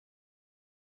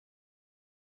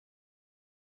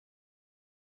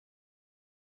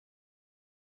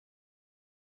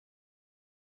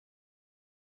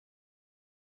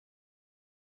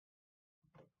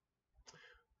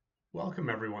Welcome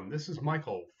everyone, this is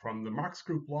Michael from the Marks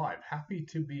Group Live. Happy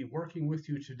to be working with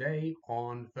you today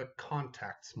on the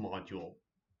Contacts module.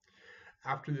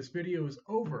 After this video is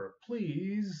over, there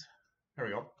we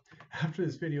go. After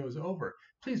this video is over,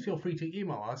 please feel free to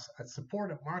email us at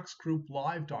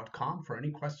support@marksgrouplive.com for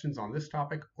any questions on this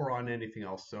topic or on anything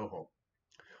else Zoho.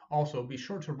 Also, be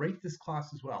sure to rate this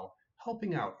class as well,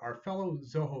 helping out our fellow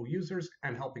Zoho users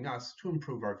and helping us to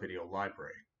improve our video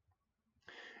library.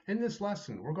 In this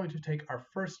lesson, we're going to take our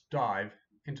first dive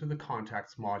into the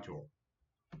Contacts module.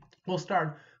 We'll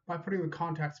start by putting the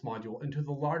Contacts module into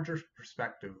the larger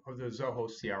perspective of the Zoho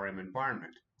CRM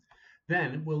environment.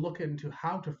 Then we'll look into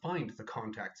how to find the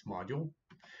Contacts module.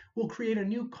 We'll create a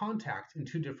new contact in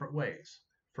two different ways.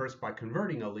 First by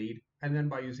converting a lead, and then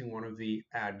by using one of the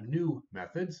Add New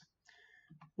methods.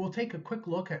 We'll take a quick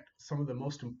look at some of the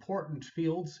most important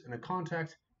fields in a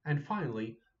contact, and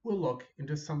finally, we'll look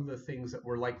into some of the things that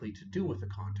we're likely to do with the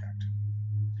contact.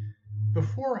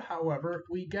 Before, however,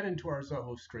 we get into our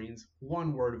Zoho screens,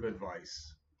 one word of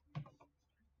advice.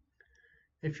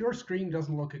 If your screen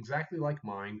doesn't look exactly like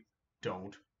mine,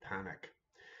 don't panic.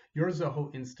 Your Zoho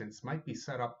instance might be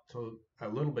set up a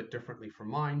little bit differently from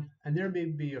mine, and there may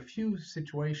be a few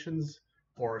situations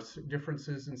or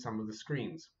differences in some of the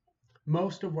screens.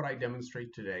 Most of what I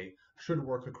demonstrate today should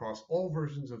work across all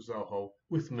versions of Zoho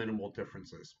with minimal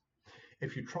differences.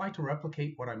 If you try to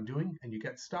replicate what I'm doing and you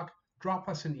get stuck, drop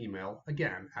us an email,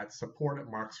 again, at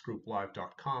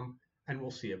support@marksgrouplive.com, and we'll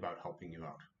see about helping you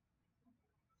out.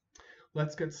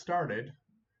 Let's get started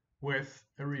with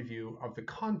a review of the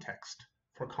context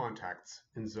for contacts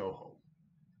in Zoho.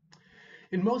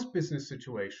 In most business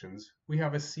situations, we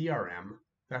have a CRM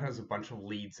that has a bunch of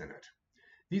leads in it.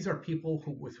 These are people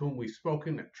with whom we've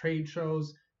spoken at trade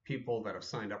shows, people that have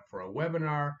signed up for a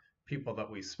webinar, people that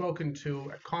we've spoken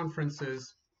to at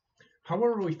conferences.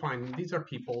 However we find them, these are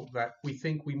people that we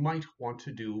think we might want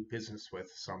to do business with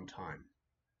sometime.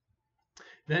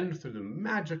 Then through the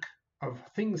magic of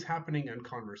things happening and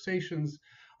conversations,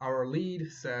 our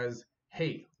lead says,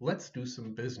 hey, let's do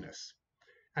some business.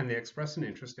 And they express an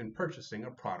interest in purchasing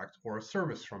a product or a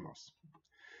service from us.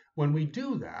 When we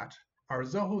do that, our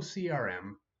Zoho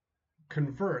CRM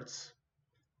converts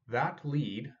that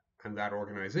lead and that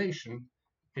organization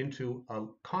into a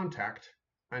contact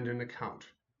and an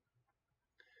account.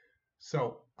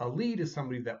 So a lead is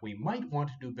somebody that we might want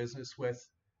to do business with.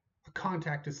 A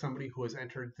contact is somebody who has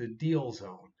entered the deal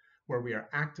zone, where we are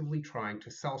actively trying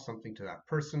to sell something to that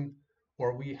person,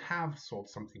 or we have sold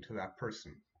something to that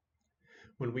person.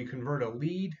 When we convert a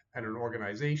lead and an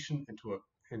organization into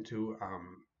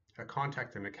a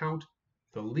contact and account,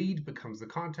 the lead becomes the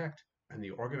contact and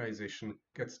the organization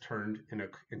gets turned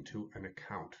into an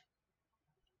account.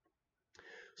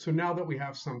 So now that we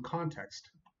have some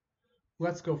context,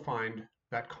 let's go find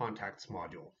that contacts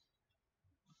module.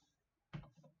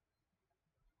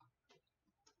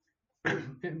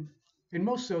 In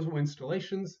most Zoho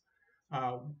installations,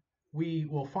 we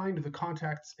will find the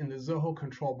contacts in the Zoho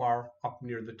control bar up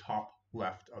near the top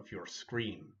left of your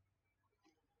screen.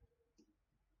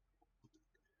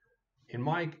 In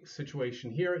my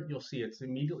situation here, you'll see it's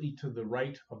immediately to the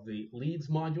right of the leads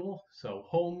module. So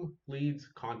home, leads,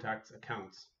 contacts,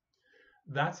 accounts.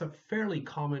 That's a fairly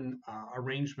common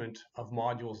arrangement of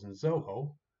modules in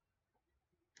Zoho.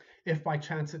 If by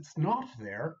chance it's not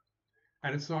there,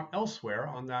 and it's not elsewhere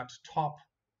on that top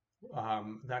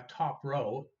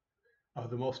row of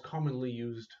the most commonly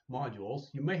used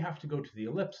modules, you may have to go to the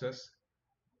ellipsis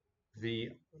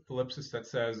that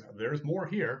says there's more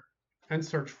here, and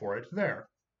search for it there.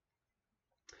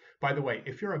 By the way,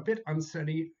 if you're a bit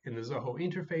unsteady in the Zoho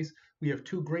interface, we have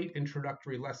two great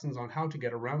introductory lessons on how to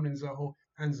get around in Zoho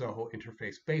and Zoho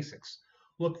interface basics.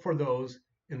 Look for those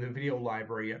in the video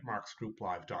library at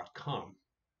marksgrouplive.com.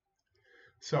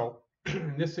 So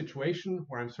in this situation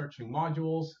where I'm searching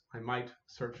modules, I might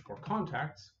search for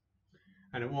contacts,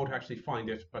 and it won't actually find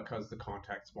it because the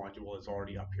contacts module is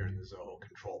already up here in the Zoho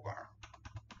control bar.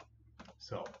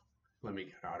 So let me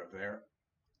get out of there.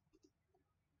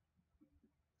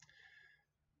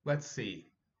 Let's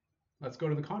see. Let's go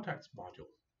to the contacts module.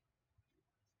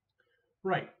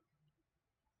 Right.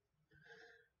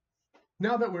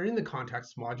 Now that we're in the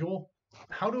contacts module,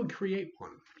 how do we create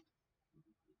one?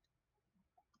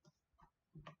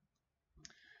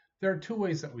 There are two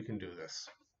ways that we can do this.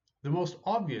 The most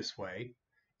obvious way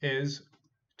is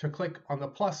to click on the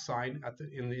plus sign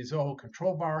in the Zoho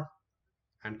control bar,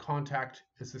 and contact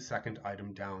is the second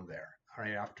item down there,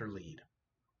 right after lead.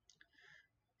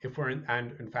 If we're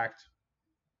in fact,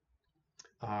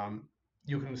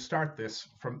 you can start this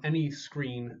from any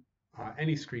screen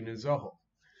in Zoho.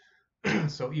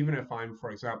 So even if I'm,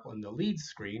 for example, in the leads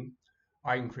screen,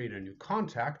 I can create a new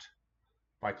contact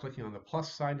by clicking on the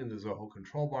plus sign in the Zoho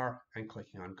control bar and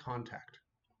clicking on contact.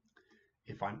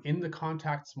 If I'm in the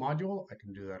contacts module, I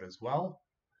can do that as well.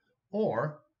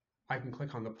 Or I can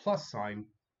click on the plus sign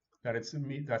that's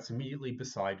immediately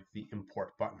beside the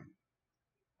import button.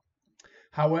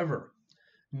 However,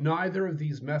 neither of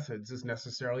these methods is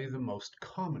necessarily the most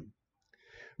common.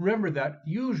 Remember that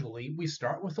usually we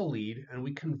start with a lead and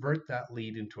we convert that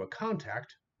lead into a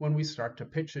contact when we start to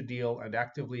pitch a deal and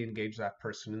actively engage that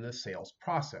person in the sales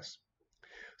process.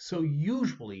 So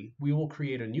usually we will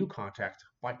create a new contact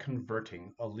by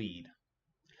converting a lead.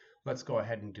 Let's go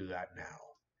ahead and do that now.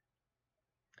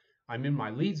 I'm in my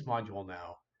leads module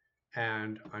now,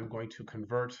 and I'm going to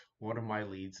convert one of my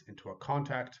leads into a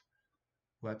contact.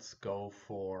 Let's go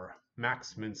for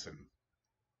Max Minson.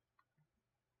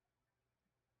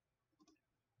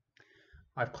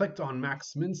 I've clicked on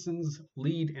Max Minson's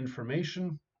lead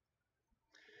information,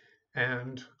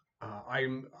 and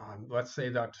let's say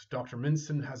that Dr.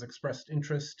 Minson has expressed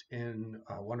interest in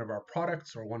one of our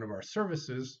products or one of our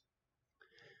services.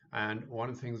 And one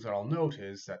of the things that I'll note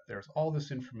is that there's all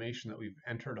this information that we've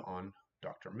entered on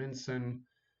Dr. Minson,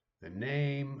 the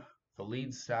name, the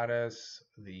lead status,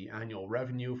 the annual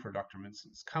revenue for Dr.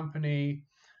 Minson's company,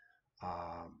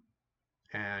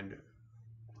 and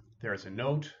there's a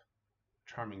note,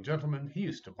 charming gentleman, he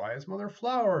used to buy his mother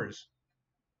flowers.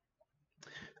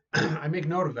 I make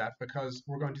note of that because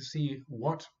we're going to see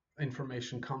what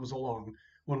information comes along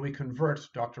when we convert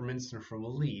Dr. Minson from a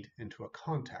lead into a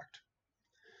contact.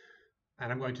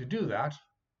 And I'm going to do that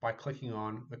by clicking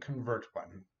on the convert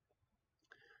button.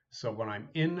 So when I'm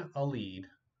in a lead,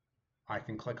 I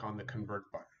can click on the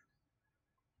convert button.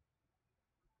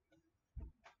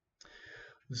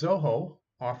 Zoho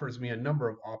offers me a number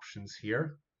of options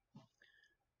here.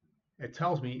 It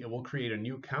tells me it will create a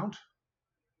new account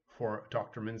for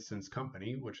Dr. Minson's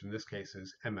company, which in this case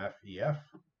is MFEF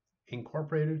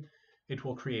Incorporated. It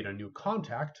will create a new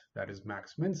contact, that is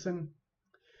Max Minson,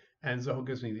 and Zoho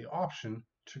gives me the option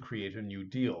to create a new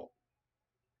deal.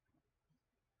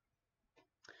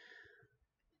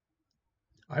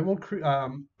 I won't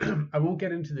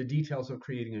get into the details of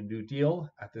creating a new deal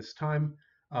at this time.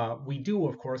 We do,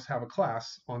 of course, have a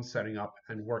class on setting up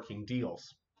and working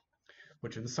deals,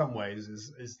 which in some ways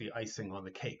is the icing on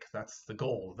the cake. That's the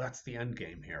goal. That's the end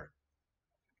game here.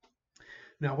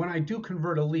 Now, when I do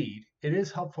convert a lead, it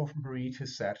is helpful for me to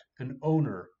set an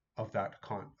owner of that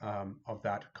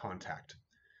contact.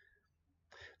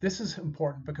 This is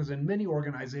important because in many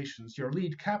organizations, your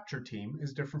lead capture team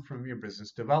is different from your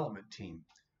business development team.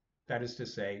 That is to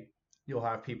say, you'll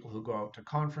have people who go out to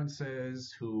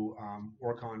conferences, who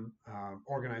work on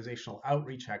organizational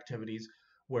outreach activities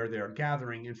where they're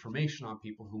gathering information on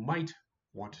people who might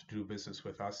want to do business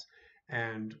with us.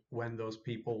 And when those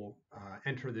people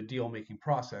enter the deal-making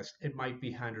process, it might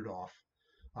be handed off.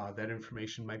 That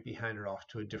information might be handed off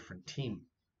to a different team.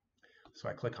 So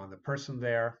I click on the person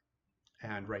there.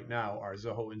 And right now, our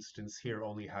Zoho instance here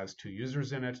only has 2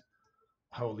 users in it.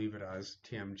 I will leave it as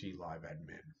TMG Live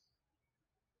Admin.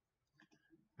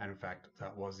 And in fact,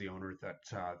 that was the owner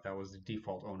that was the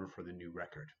default owner for the new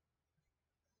record.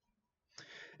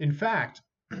 In fact,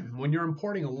 when you're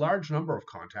importing a large number of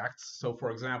contacts, so for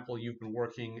example, you've been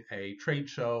working a trade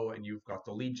show and you've got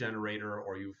the lead generator,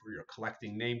 or you're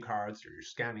collecting name cards, or you're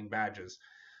scanning badges,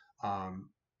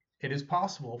 it is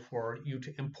possible for you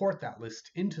to import that list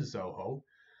into Zoho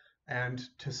and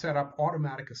to set up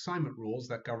automatic assignment rules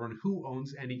that govern who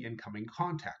owns any incoming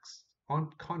contacts.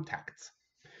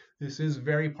 This is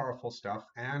very powerful stuff,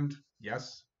 and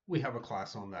yes, we have a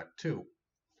class on that too.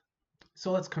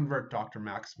 So let's convert Dr.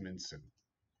 Max Minson.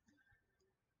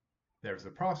 There's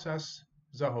the process.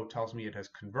 Zoho tells me it has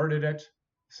converted it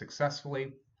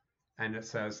successfully, and it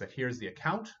says that here's the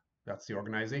account. That's the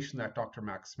organization that Dr.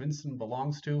 Max Minson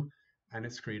belongs to, and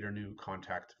it's created a new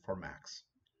contact for Max.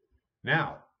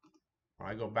 Now,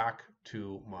 when I go back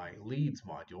to my leads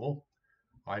module,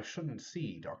 I shouldn't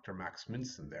see Dr. Max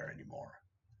Minson there anymore.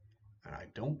 And I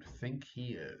don't think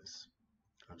he is.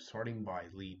 I'm sorting by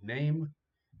lead name.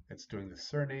 It's doing the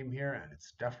surname here, and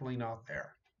it's definitely not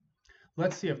there.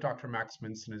 Let's see if Dr. Max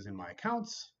Minson is in my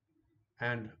accounts.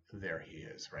 And there he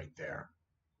is right there.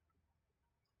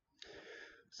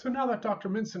 So now that Dr.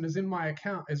 Minson is in my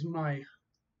account, is in my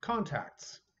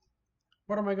contacts,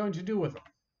 what am I going to do with him?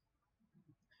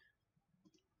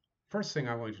 First thing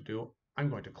I'm going to do, I'm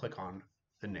going to click on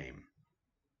the name.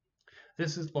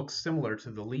 This looks similar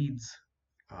to the leads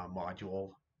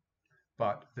module,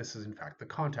 but this is in fact the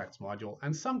contacts module.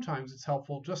 And sometimes it's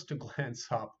helpful just to glance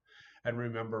up and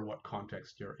remember what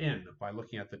context you're in by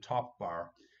looking at the top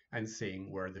bar and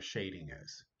seeing where the shading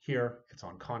is. Here, it's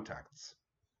on contacts.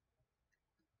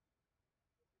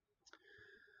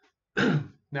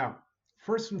 Now,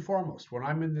 first and foremost, when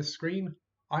I'm in this screen,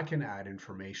 I can add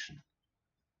information.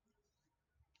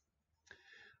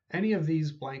 Any of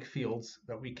these blank fields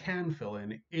that we can fill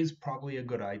in is probably a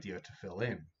good idea to fill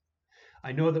in.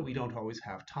 I know that we don't always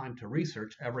have time to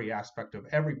research every aspect of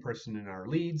every person in our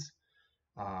leads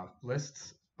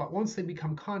lists, but once they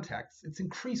become contacts, it's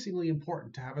increasingly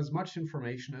important to have as much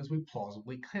information as we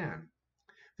plausibly can.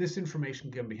 This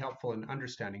information can be helpful in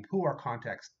understanding who our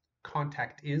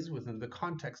contact is within the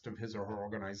context of his or her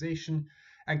organization,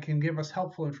 and can give us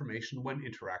helpful information when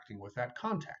interacting with that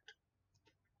contact.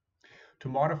 To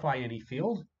modify any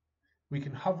field, we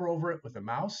can hover over it with a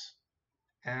mouse,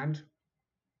 and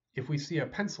if we see a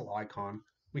pencil icon,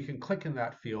 we can click in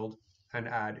that field and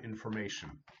add information.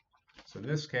 So in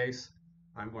this case,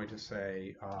 I'm going to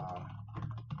say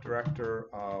Director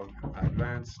of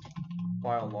Advanced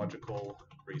Biological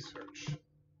Research.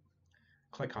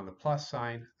 Click on the plus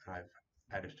sign, and I've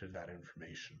edited that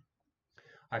information.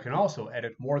 I can also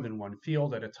edit more than one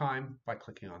field at a time by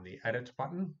clicking on the Edit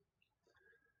button.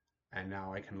 And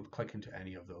now I can click into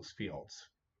any of those fields.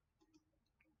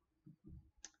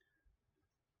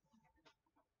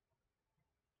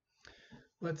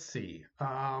 Let's see.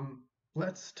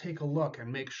 Let's take a look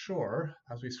and make sure,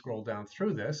 as we scroll down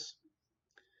through this,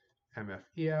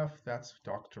 MFEF, that's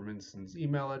Dr. Minson's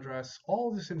email address.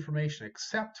 All this information,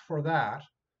 except for that,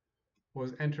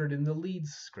 was entered in the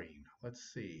leads screen.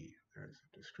 Let's see. There's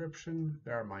a description.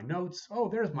 There are my notes. Oh,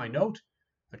 there's my note.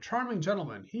 A charming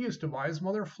gentleman. He used to buy his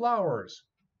mother flowers.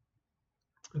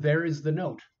 There is the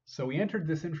note. So we entered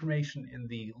this information in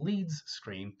the leads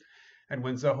screen, and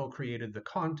when Zoho created the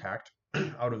contact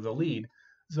out of the lead,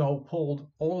 Zoho pulled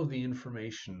all of the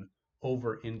information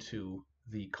over into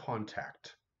the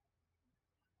contact.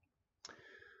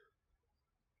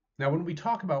 Now, when we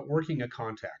talk about working a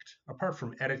contact, apart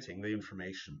from editing the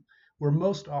information, we're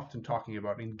most often talking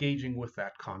about engaging with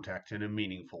that contact in a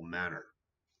meaningful manner.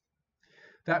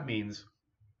 That means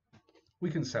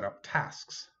we can set up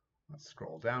tasks. Let's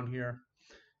scroll down here.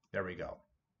 There we go.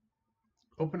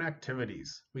 Open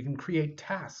activities. We can create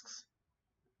tasks,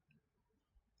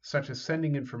 such as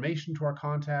sending information to our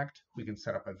contact. We can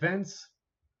set up events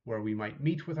where we might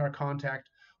meet with our contact,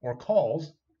 or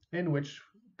calls, in which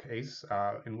case,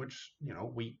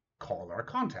 we call our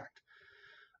contact.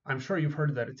 I'm sure you've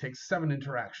heard that it takes 7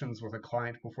 interactions with a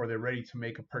client before they're ready to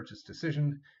make a purchase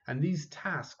decision, and these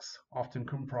tasks often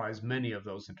comprise many of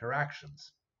those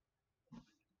interactions.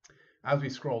 As we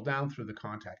scroll down through the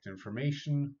contact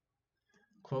information,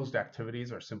 closed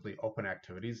activities are simply open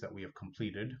activities that we have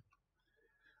completed.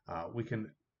 We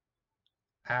can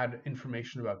add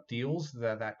information about deals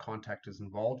that that contact is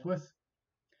involved with.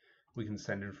 We can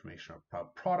send information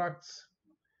about products.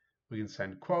 We can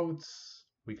send quotes.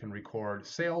 We can record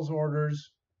sales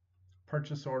orders,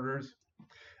 purchase orders.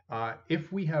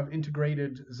 If we have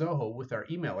integrated Zoho with our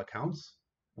email accounts,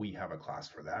 we have a class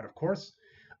for that, of course.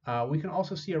 We can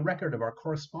also see a record of our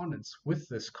correspondence with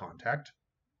this contact.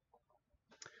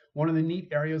 One of the neat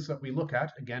areas that we look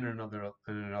at, again in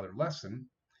another lesson,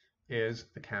 is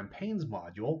the campaigns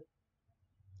module.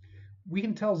 We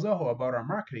can tell Zoho about our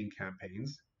marketing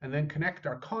campaigns and then connect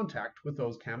our contact with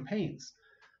those campaigns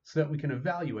so that we can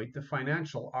evaluate the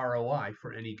financial ROI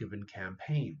for any given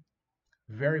campaign.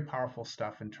 Very powerful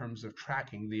stuff in terms of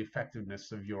tracking the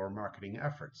effectiveness of your marketing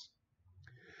efforts.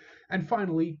 And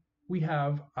finally, we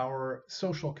have our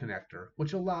social connector,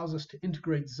 which allows us to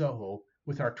integrate Zoho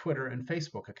with our Twitter and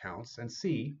Facebook accounts and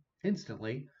see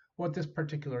instantly what this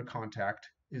particular contact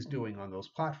is doing on those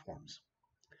platforms.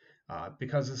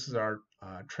 Because this is our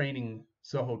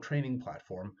Zoho training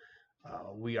platform,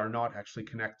 we are not actually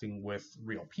connecting with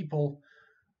real people,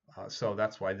 so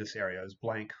that's why this area is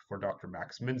blank for Dr.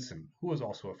 Max Minson, who is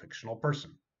also a fictional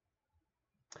person.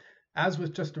 As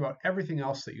with just about everything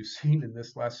else that you've seen in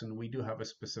this lesson, we do have a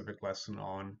specific lesson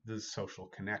on the social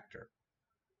connector.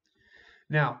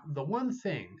 Now, the one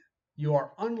thing you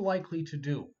are unlikely to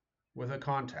do with a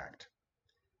contact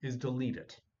is delete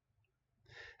it.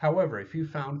 However, if you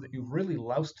found that you've really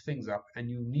loused things up and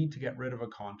you need to get rid of a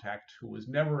contact who was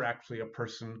never actually a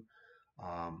person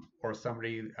or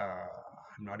somebody,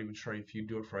 I'm not even sure if you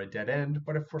do it for a dead end,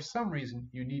 but if for some reason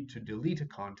you need to delete a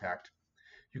contact,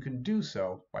 you can do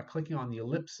so by clicking on the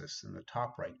ellipsis in the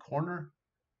top right corner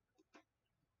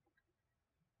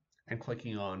and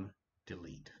clicking on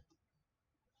Delete.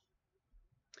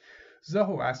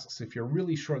 Zoho asks if you're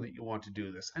really sure that you want to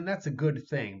do this, and that's a good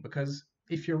thing, because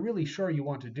if you're really sure you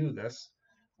want to do this,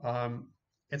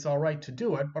 it's all right to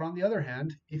do it. But on the other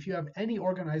hand, if you have any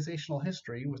organizational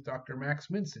history with Dr. Max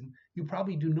Minson, you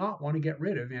probably do not want to get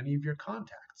rid of any of your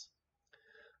contacts.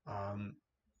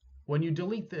 When you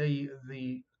delete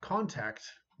the contact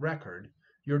record,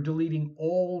 you're deleting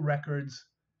all records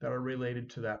that are related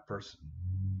to that person.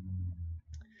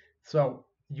 So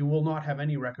you will not have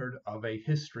any record of a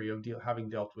history of having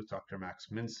dealt with Dr. Max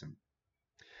Minson.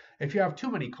 If you have too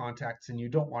many contacts and you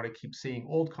don't want to keep seeing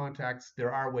old contacts,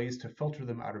 there are ways to filter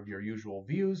them out of your usual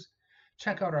views.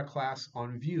 Check out our class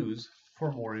on views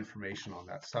for more information on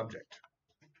that subject.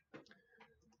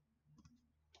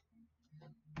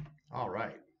 All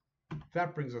right,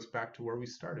 that brings us back to where we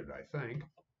started, I think.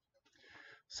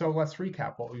 So let's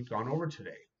recap what we've gone over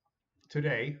today.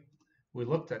 Today, we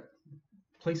looked at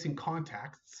placing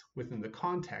contacts within the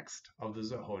context of the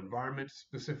Zoho environment,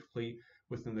 specifically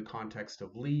within the context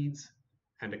of leads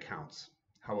and accounts.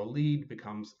 How a lead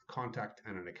becomes a contact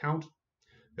and an account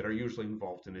that are usually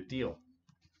involved in a deal.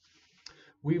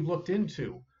 We've looked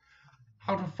into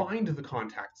how to find the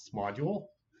contacts module,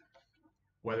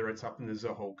 whether it's up in the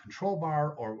Zoho control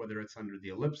bar or whether it's under the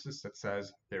ellipsis that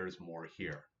says there's more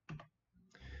here.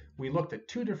 We looked at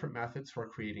two different methods for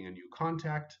creating a new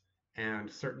contact,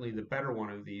 and certainly the better one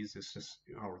of these is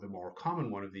or the more common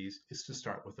one of these is to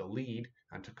start with a lead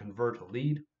and to convert a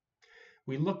lead.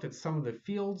 We looked at some of the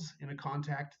fields in a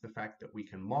contact, the fact that we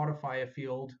can modify a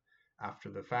field after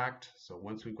the fact. So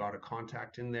once we've got a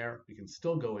contact in there, we can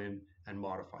still go in and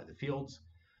modify the fields.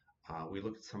 We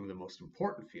looked at some of the most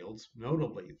important fields,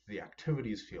 notably the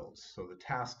activities fields, so the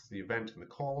tasks, the event, and the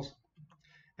calls.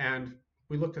 And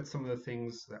we looked at some of the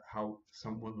things that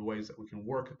some of the ways that we can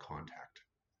work a contact.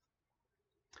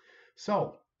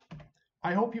 So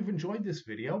I hope you've enjoyed this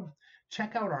video.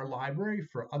 Check out our library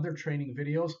for other training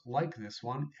videos like this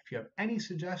one. If you have any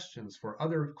suggestions for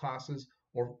other classes,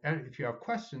 or if you have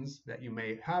questions that you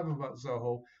may have about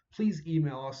Zoho, please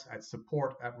email us at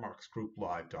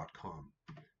support@marksgrouplive.com.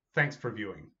 Thanks for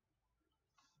viewing.